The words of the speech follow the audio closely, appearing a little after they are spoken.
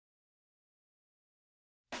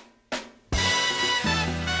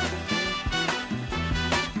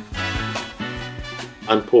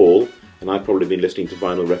I'm Paul, and I've probably been listening to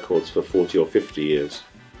vinyl records for 40 or 50 years.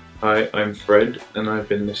 Hi, I'm Fred, and I've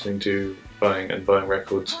been listening to buying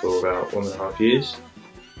records for about 1.5 years.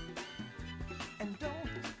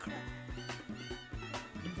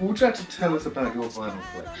 What would you like to tell us about your vinyl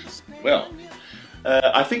collection? Well,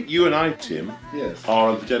 I think you and I, Tim, Yes. are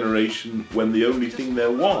of the generation when the only thing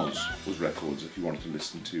there was records if you wanted to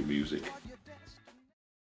listen to music.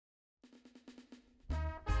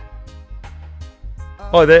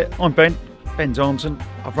 Hi there, I'm Ben Armson.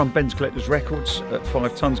 I've run Ben's Collectors Records at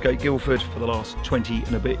 5 Tunsgate, Guildford for the last 20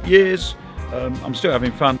 and a bit years. I'm still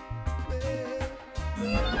having fun.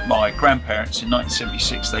 My grandparents in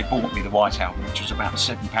 1976, they bought me the White Album, which was about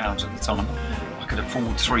 £7 at the time. I could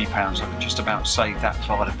afford £3, I could just about save that if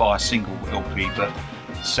I had to buy a single LP, but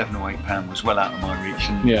 £7 or £8 was well out of my reach.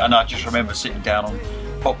 And I just remember sitting down on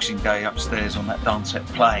Boxing Day upstairs on that dance set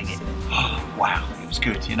playing it. Oh, wow, it was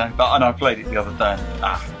good, you know. And I played it the other day and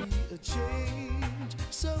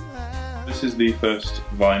This is the first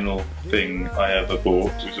vinyl thing I ever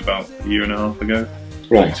bought. It was about a year and a half ago.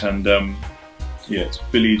 Right. And yeah, it's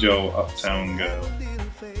Billy Joel, Uptown Girl.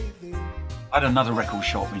 I had another record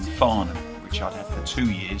shop in Farnham, which I'd had for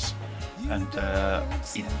 2 years. And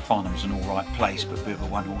you know, Farnham's an alright place, but a bit of a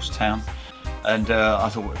one-horse town. And I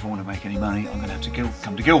thought, if I want to make any money, I'm going to have to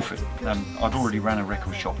come to Guildford. I'd already ran a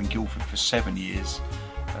record shop in Guildford for 7 years,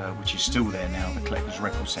 which is still there now, the Collectors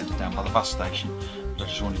Record Centre down by the bus station. But I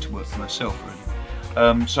just wanted to work for myself,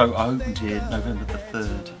 really. So I opened here November the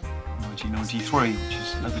 3rd, 1993, which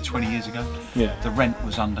is over 20 years ago. Yeah. The rent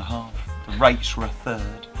was under half, the rates were a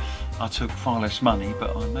third. I took far less money,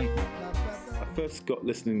 but I made more. I first got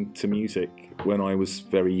listening to music when I was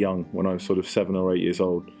very young, when I was sort of 7 or 8 years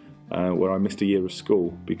old. Where I missed a year of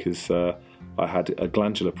school because I had a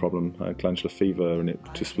glandular problem, a glandular fever, and it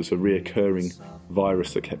just was a reoccurring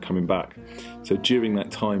virus that kept coming back. So during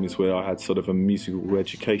that time is where I had sort of a musical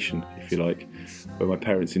education, if you like, where my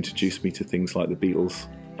parents introduced me to things like the Beatles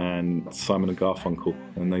and Simon and Garfunkel,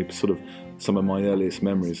 and they sort of, some of my earliest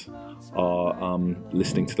memories are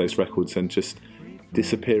listening to those records and just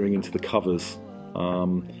disappearing into the covers.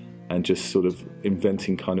 And just sort of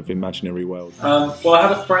inventing kind of imaginary worlds. Well, I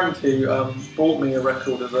had a friend who bought me a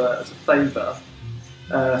record as a favour,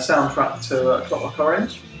 soundtrack to Clockwork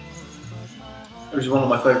Orange, which is one of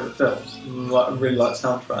my favourite films. I really like the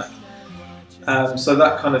soundtrack. So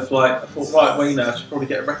that kind of like, I thought, right, well, you know, I should probably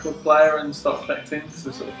get a record player and start collecting, so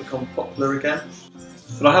it's sort of become popular again.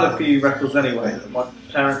 But I had a few records anyway that my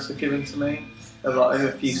parents had given to me. There were like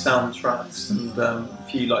a few soundtracks and a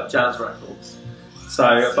few like jazz records. So,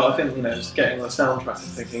 but I think, you know, just getting the soundtrack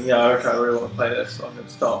and thinking, yeah, okay, I really want to play this, so I can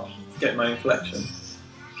start getting my own collection.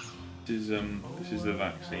 This is the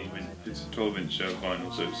Vaccine. It's a 12-inch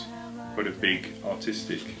vinyl, so it's quite a big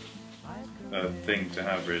artistic thing to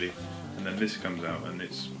have, really. And then this comes out, and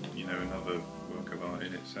it's, you know, another work of art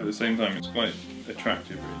in it. So at the same time, it's quite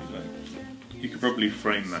attractive, really. Like, you could probably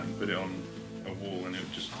frame that and put it on a wall, and it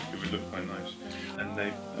would look quite nice.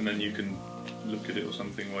 And then you can look at it or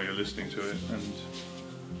something while you're listening to it,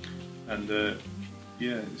 and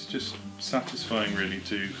yeah, it's just satisfying really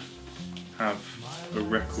to have a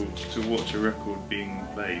record, to watch a record being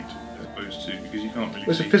played, as opposed to, because you can't really.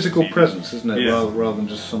 It's a physical presence, isn't it? Yeah. Rather than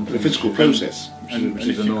just something. The physical process. And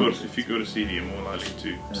if you've got a CD, you're more likely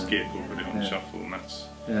to skip or put it on shuffle, and that's.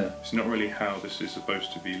 Yeah. It's not really how this is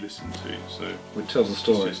supposed to be listened to, so. It tells a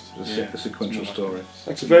story, It's a sequential story.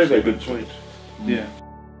 That's a very, very good point. Yeah.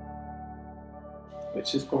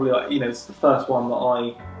 Which is probably like, you know, it's the first one that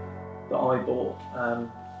I bought,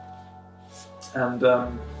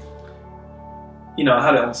 you know, I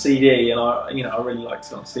had it on CD, and I really liked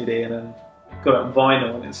it on CD, and then got it on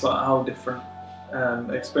vinyl, and it's like a whole different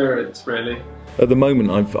experience, really. At the moment,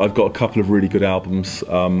 I've got a couple of really good albums,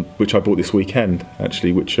 which I bought this weekend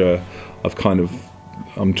actually, which I'm kind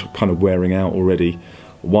of wearing out already.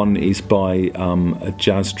 One is by a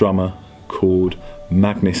jazz drummer called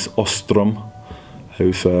Magnus Ostrom,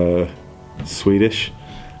 who's Swedish,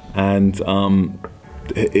 and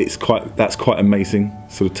that's quite amazing.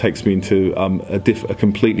 Sort of takes me into a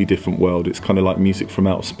completely different world. It's kind of like music from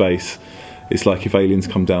outer space. It's like if aliens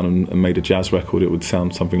come down and made a jazz record, it would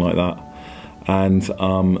sound something like that. And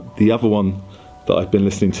the other one that I've been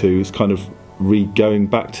listening to is kind of going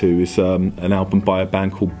back to is an album by a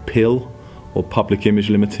band called PIL, or Public Image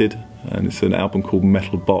Limited, and it's an album called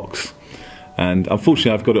Metal Box. And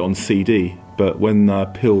unfortunately I've got it on CD, but when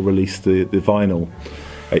PIL released the vinyl,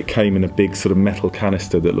 it came in a big sort of metal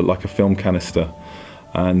canister that looked like a film canister.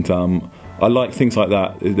 And I like things like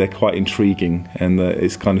that. They're quite intriguing, and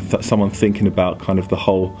it's kind of someone thinking about kind of the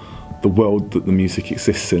world that the music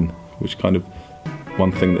exists in, which kind of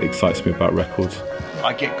one thing that excites me about records.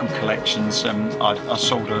 I get good collections. I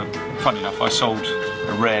sold funny enough, I sold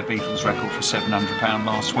a rare Beatles record for £700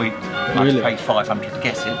 last week. Really? I paid 500 to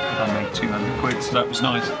get it, but I made 200 quid, so that was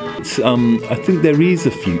nice. I think there is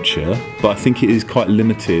a future, but I think it is quite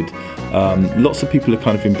limited. Lots of people are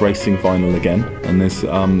kind of embracing vinyl again, and there's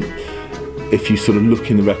if you sort of look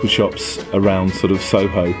in the record shops around sort of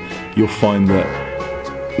Soho, you'll find that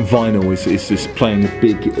vinyl is just playing a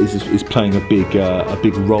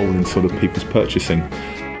big role in sort of people's purchasing.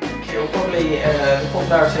 It'll probably the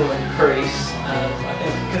popularity will increase. I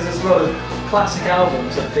think because there's a lot of classic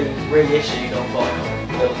albums that have been reissued on vinyl,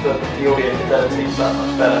 the audio fidelity is that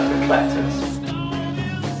much better for collectors.